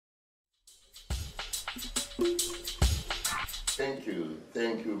Thank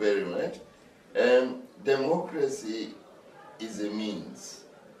you very much. Democracy is a means,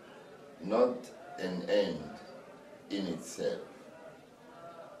 not an end in itself.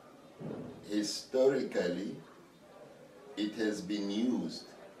 Historically, it has been used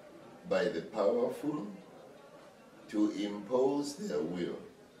by the powerful to impose their will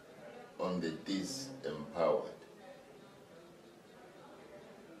on the disempowered.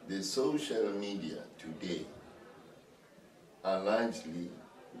 The social media today are largely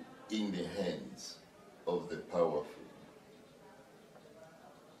in the hands of the powerful.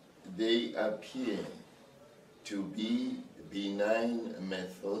 They appear to be benign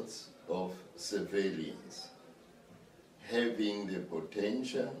methods of surveillance, having the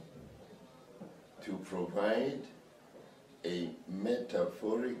potential to provide a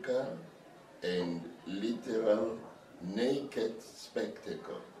metaphorical and literal naked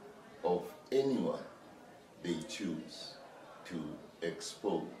spectacle of anyone they choose to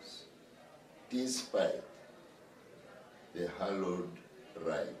expose, despite the hallowed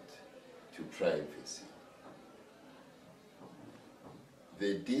right to privacy.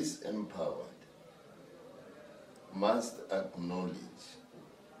 The disempowered must acknowledge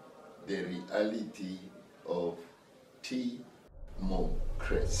the reality of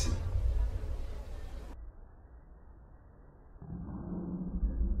democracy.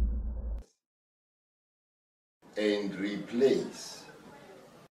 And replace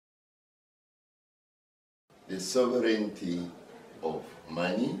the sovereignty of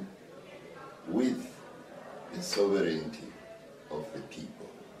money with the sovereignty of the people.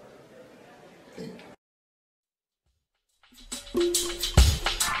 Thank you.